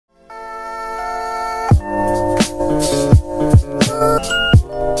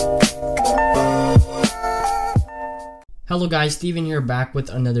Hello guys, Steven here, back with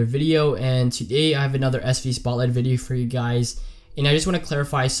another video, and today I have another SV Spotlight video for you guys. And I just want to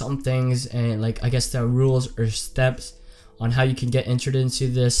clarify some things and I guess the rules or steps on how you can get entered into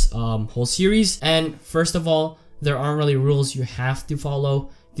this whole series. And first of all, there aren't really rules you have to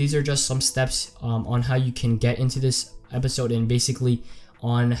follow. These are just some steps on how you can get into this episode, and basically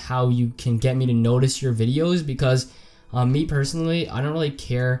on how you can get me to notice your videos, because me personally, I don't really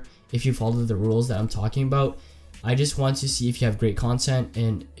care if you follow the rules that I'm talking about. I just want to see if you have great content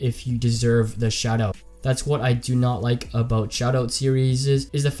and if you deserve the shout out. That's what I do not like about shout out series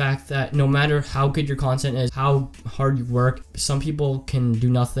is the fact that no matter how good your content is, how hard you work, some people can do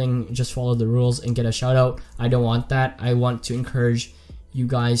nothing, just follow the rules and get a shout out. I don't want that. I want to encourage you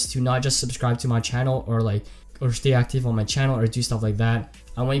guys to not just subscribe to my channel or stay active on my channel or do stuff like that.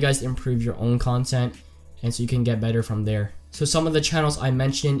 I want you guys to improve your own content, and so you can get better from there. So some of the channels I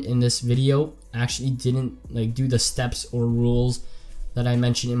mentioned in this video actually didn't do the steps or rules that I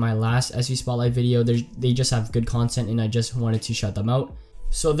mentioned in my last SV Spotlight video. They just have good content, and I just wanted to shout them out.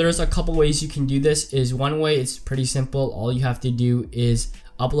 So there's a couple ways you can do this. Is one way, it's pretty simple. All you have to do is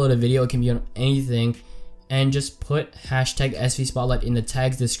upload a video. It can be on anything, and just put hashtag SV Spotlight in the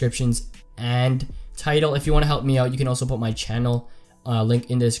tags, descriptions, and title. If you want to help me out, you can also put my channel link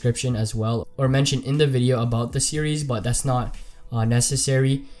in the description as well, or mention in the video about the series, but that's not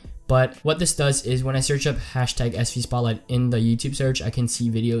necessary. But what this does is when I search up hashtag SV Spotlight in the YouTube search, I can see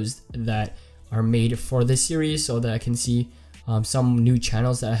videos that are made for this series, so that I can see some new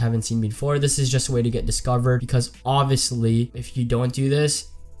channels that I haven't seen before. This is just a way to get discovered, because obviously if you don't do this,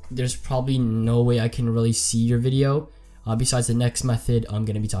 there's probably no way I can really see your video besides the next method I'm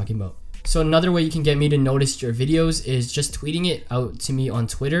going to be talking about. So another way you can get me to notice your videos is just tweeting it out to me on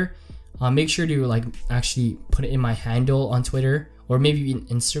Twitter. Make sure to actually put it in my handle on Twitter, or maybe in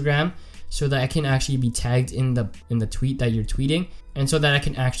Instagram, so that I can actually be tagged in the tweet that you're tweeting, and so that I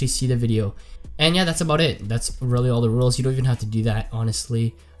can actually see the video. And yeah, that's about it. That's really all the rules. You don't even have to do that,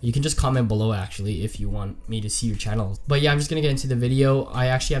 honestly. You can just comment below actually if you want me to see your channels. But yeah, I'm just gonna get into the video. I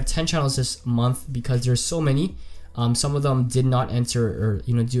actually have 10 channels this month because there's so many. Some of them did not enter or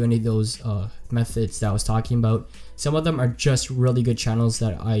do any of those methods that I was talking about. Some of them are just really good channels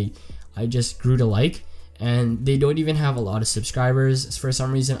that I just grew to like, and they don't even have a lot of subscribers for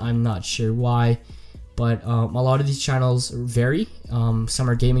some reason. I'm not sure why, but a lot of these channels vary. Some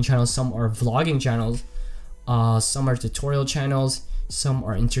are gaming channels, some are vlogging channels, some are tutorial channels, some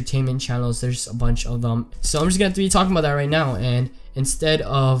are entertainment channels. There's a bunch of them. So I'm just gonna be talking about that right now, and instead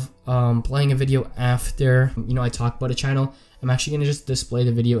of playing a video after I talk about a channel, I'm actually gonna just display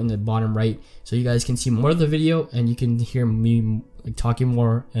the video in the bottom right, so you guys can see more of the video and you can hear me talking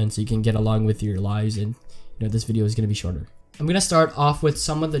more, and so you can get along with your lives, and this video is gonna be shorter. I'm gonna start off with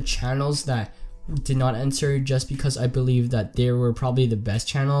some of the channels that did not enter, just because I believe that they were probably the best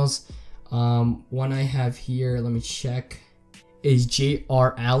channels. One I have here, let me check, is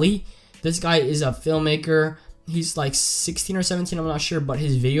Alli. This guy is a filmmaker. He's like 16 or 17, I'm not sure, but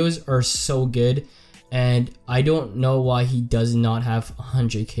his videos are so good, and I don't know why he does not have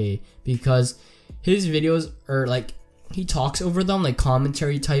 100k, because his videos are he talks over them like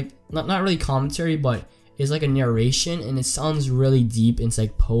commentary type, not really commentary, but it's like a narration, and it sounds really deep. It's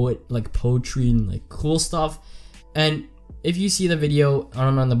like poetry and cool stuff. And if you see the video, I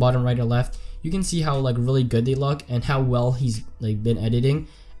don't know, on the bottom right or left, you can see how really good they look and how well he's been editing.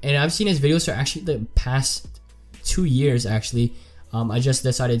 And I've seen his videos for actually the past 2 years actually. I just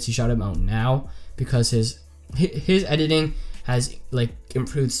decided to shout him out now because his editing has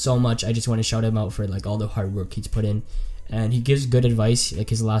improved so much. I just want to shout him out for all the hard work he's put in, and he gives good advice.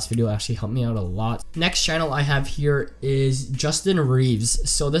 His last video actually helped me out a lot. Next channel I have here is Justin Reves.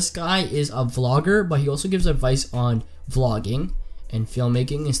 So this guy is a vlogger, but he also gives advice on vlogging and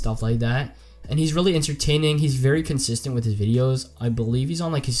filmmaking and stuff like that, and he's really entertaining. He's very consistent with his videos. I believe he's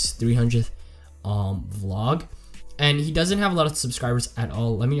on his 300th vlog, and he doesn't have a lot of subscribers at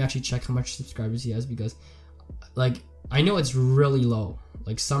all. Let me actually check how much subscribers he has, because I know it's really low.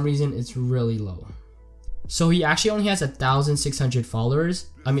 Some reason it's really low. So he actually only has 1,600 followers.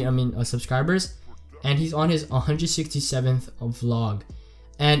 Subscribers, and he's on his 167th vlog.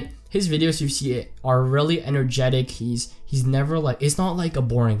 And his videos, you see it, are really energetic. He's never it's not a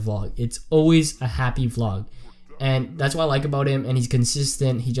boring vlog. It's always a happy vlog, and that's what I like about him. And he's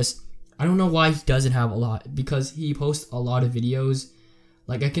consistent. I don't know why he doesn't have a lot, because he posts a lot of videos.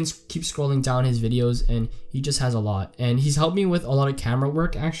 I can keep scrolling down his videos, and he just has a lot. And he's helped me with a lot of camera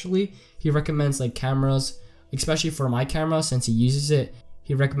work actually. He recommends cameras, especially for my camera, since he uses it.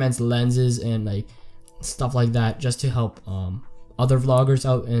 He recommends lenses and stuff like that, just to help other vloggers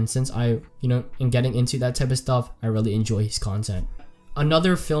out, and since I am getting into that type of stuff, I really enjoy his content.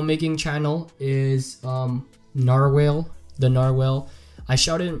 Another filmmaking channel is Narwhal, the Narwhal. I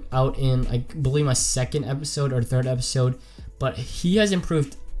shouted him out in, I believe, my second episode or third episode, but he has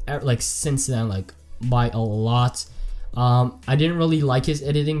improved like since then, like by a lot. I didn't really like his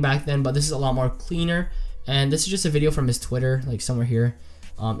editing back then, but this is a lot more cleaner, and this is just a video from his Twitter, like somewhere here.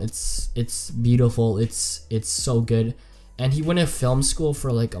 It's beautiful, it's so good. And he went to film school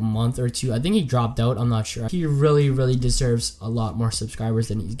for like a month or two. I think he dropped out, I'm not sure. He really deserves a lot more subscribers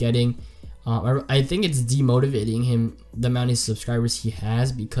than he's getting. I think it's demotivating him, the amount of subscribers he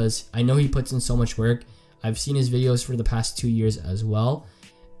has, because I know he puts in so much work. I've seen his videos for the past 2 years as well,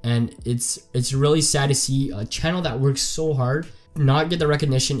 and it's really sad to see a channel that works so hard not get the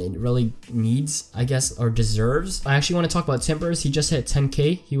recognition it really needs, I guess, or deserves. I actually want to talk about Timbers. He just hit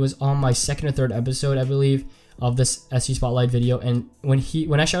 10K. He was on my second or third episode, I believe, of this SC Spotlight video, and when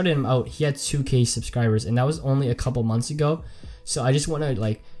I shouted him out, he had 2K subscribers, and that was only a couple months ago. So I just want to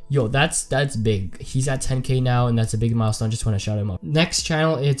like, yo, that's big. He's at 10K now, and that's a big milestone. Just want to shout him out. Next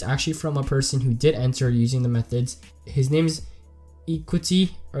channel, it's actually from a person who did enter using the methods. His name is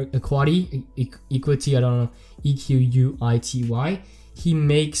Equity or Equity, I don't know, EQUITY. He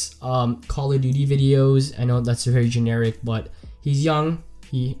makes Call of Duty videos. I know that's very generic, but he's young.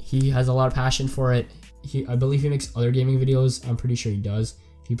 He has a lot of passion for it. I believe he makes other gaming videos. I'm pretty sure he does.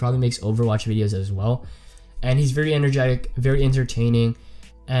 He probably makes Overwatch videos as well. And he's very energetic, very entertaining.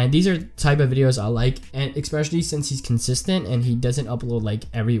 And these are type of videos I like, and especially since he's consistent and he doesn't upload like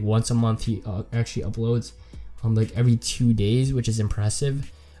every once a month. He actually uploads like every 2 days, which is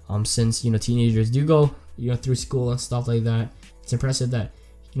impressive. Since teenagers do go through school and stuff like that, it's impressive that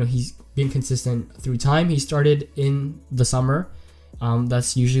he's been consistent through time. He started in the summer.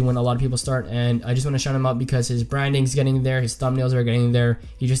 That's usually when a lot of people start, and I just want to shout him out because his branding's getting there, his thumbnails are getting there.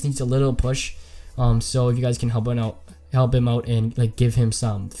 He just needs a little push. So if you guys can help him out and like give him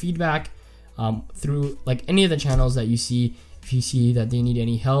some feedback through like any of the channels that you see. If you see that they need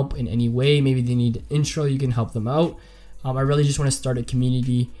any help in any way, maybe they need an intro, you can help them out. I really just want to start a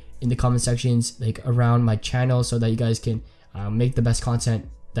community in the comment sections like around my channel, so that you guys can make the best content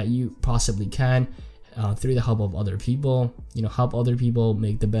that you possibly can through the help of other people. Help other people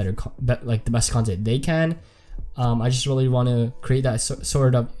make the the best content they can. I just really want to create that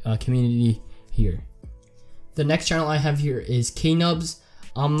sort of community here. The next channel I have here is Kaynubs.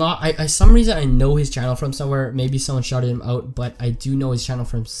 Some reason I know his channel from somewhere. Maybe someone shouted him out, but I do know his channel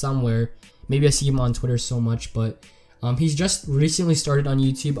from somewhere. Maybe I see him on Twitter so much, but he's just recently started on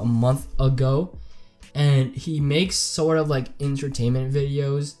YouTube a month ago, and he makes sort of like entertainment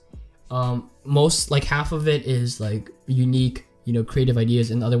videos. Most, like half of it is like unique, creative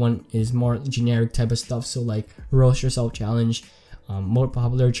ideas, and the other one is more generic type of stuff. So like roast yourself challenge, more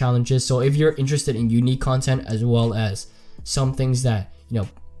popular challenges. So if you're interested in unique content as well as some things that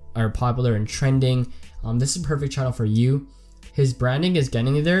are popular and trending, this is a perfect channel for you. His branding is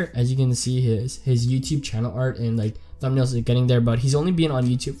getting there, as you can see. His YouTube channel art and like thumbnails are getting there, but he's only been on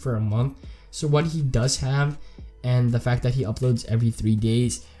YouTube for a month. So what he does have, and the fact that he uploads every 3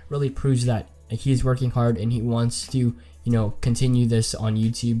 days, really proves that he's working hard and he wants to continue this on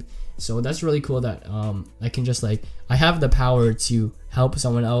YouTube. So that's really cool that I can just like, I have the power to help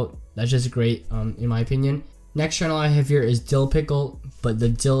someone out. That's just great, in my opinion. Next channel I have here is DylPickle, but the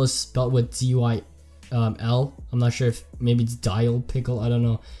Dill is spelled with DYL. I'm not sure if maybe it's DylPickle, I don't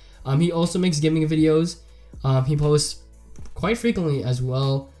know. He also makes gaming videos. He posts quite frequently as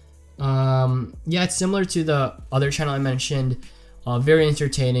well. Yeah, it's similar to the other channel I mentioned. Very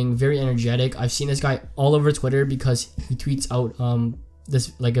entertaining, very energetic. I've seen this guy all over Twitter because he tweets out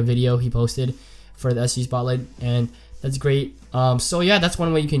this like a video he posted for the SC Spotlight, and that's great. So yeah, that's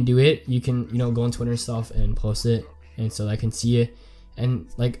one way you can do it. You can go on Twitter and stuff and post it, and so I can see it, and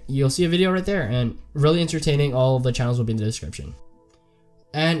like you'll see a video right there, and really entertaining. All of the channels will be in the description.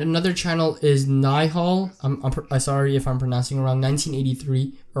 And another channel is Nihal. I'm sorry if I'm pronouncing it wrong.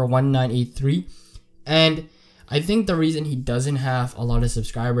 1983 or 1983, and I think the reason he doesn't have a lot of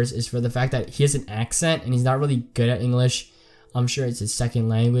subscribers is for the fact that he has an accent and he's not really good at English. I'm sure it's his second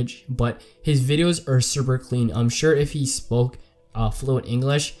language, but his videos are super clean. I'm sure if he spoke fluent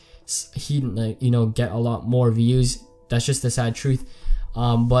English, he'd get a lot more views. That's just the sad truth.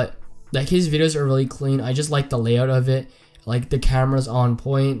 But like his videos are really clean. I just like the layout of it. Like the camera's on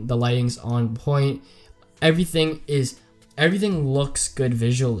point, the lighting's on point. Everything looks good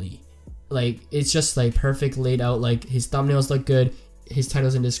visually. Like it's just like perfect laid out. Like his thumbnails look good, his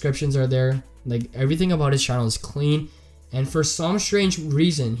titles and descriptions are there. Like everything about his channel is clean, and for some strange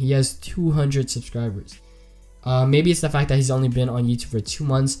reason he has 200 subscribers. Maybe it's the fact that he's only been on YouTube for 2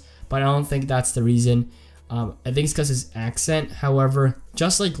 months, but I don't think that's the reason. I think it's because his accent. However,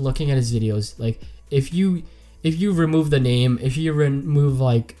 just like looking at his videos, like if you remove the name, if you remove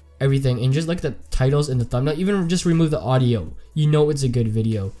like everything and just like the titles and the thumbnail, even just remove the audio, you know it's a good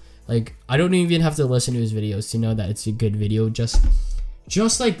video. Like I don't even have to listen to his videos to know that it's a good video.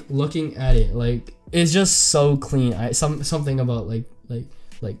 Just like looking at it, like it's just so clean. Something about like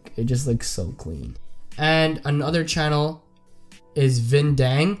it just looks so clean. And another channel is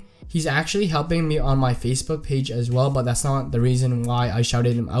Vinh. He's actually helping me on my Facebook page as well, but that's not the reason why I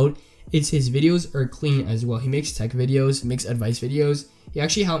shouted him out. It's his videos are clean as well. He makes tech videos, makes advice videos. He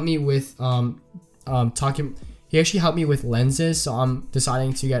actually helped me with He actually helped me with lenses, so I'm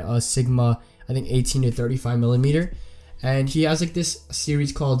deciding to get a Sigma, I think 18 to 35 millimeter. And he has like this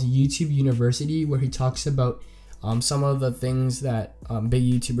series called YouTube University where he talks about some of the things that big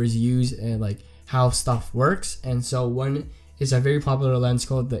YouTubers use and like how stuff works. And so one is a very popular lens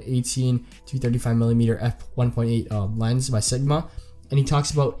called the 18 to 35 millimeter f1.8 lens by Sigma. And he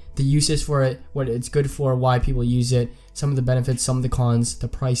talks about the uses for it, what it's good for, why people use it, some of the benefits, some of the cons, the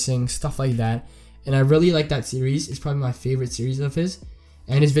pricing, stuff like that. And I really like that series. It's probably my favorite series of his.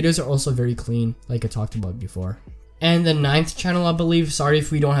 And his videos are also very clean, like I talked about before. And the 9th channel, I believe, sorry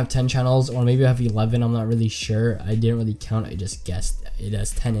if we don't have 10 channels, or maybe I have 11, I'm not really sure. I didn't really count, I just guessed it as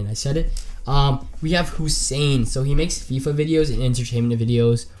 10 and I said it. We have Hussain. So he makes FIFA videos and entertainment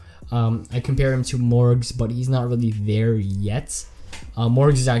videos. I compare him to Morgs, but he's not really there yet.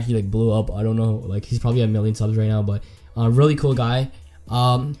 Morgs is actually like blew up. I don't know, like he's probably at 1 million subs right now, but really cool guy.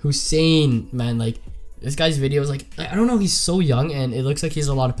 Hussain, man, like this guy's videos, like I don't know, he's so young and it looks like he has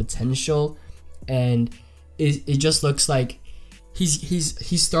a lot of potential, and it just looks like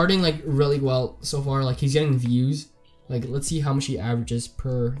he's starting like really well so far. Like he's getting views. Like let's see how much he averages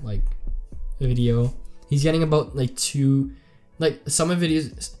per like video. He's getting about like some of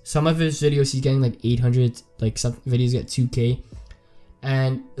his videos he's getting like 800, like some videos get 2K.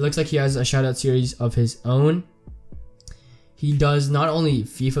 And it looks like he has a shout out series of his own. He does not only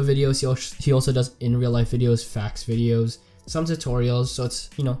FIFA videos, he also does in real life videos, facts videos, some tutorials. So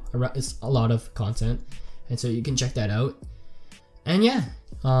it's, you know, it's a lot of content, and so you can check that out. And yeah,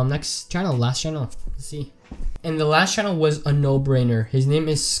 next channel, last channel, let's see. And the last channel was a no-brainer. His name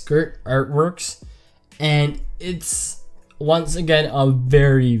is SkiirtArtworks, and it's once again a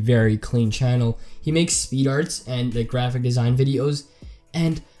very, very clean channel. He makes speed arts and the graphic design videos,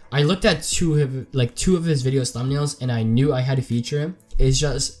 and I looked at two of his videos thumbnails and I knew I had to feature him. It's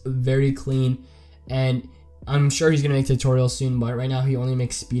just very clean, and I'm sure he's gonna make tutorials soon, but right now he only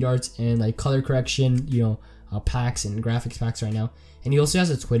makes speed arts and like color correction, you know, packs and graphics packs right now. And he also has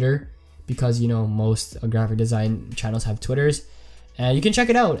a Twitter, because you know most graphic design channels have Twitters, and you can check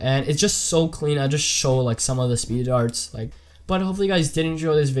it out. And it's just so clean. I just show like some of the speed arts, like. But hopefully you guys did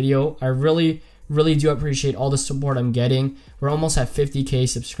enjoy this video. I really do appreciate all the support I'm getting. We're almost at 50K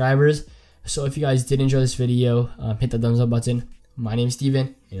subscribers. So if you guys did enjoy this video, hit the thumbs up button. My name is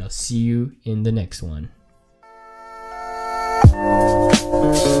Steven, and I'll see you in the next one.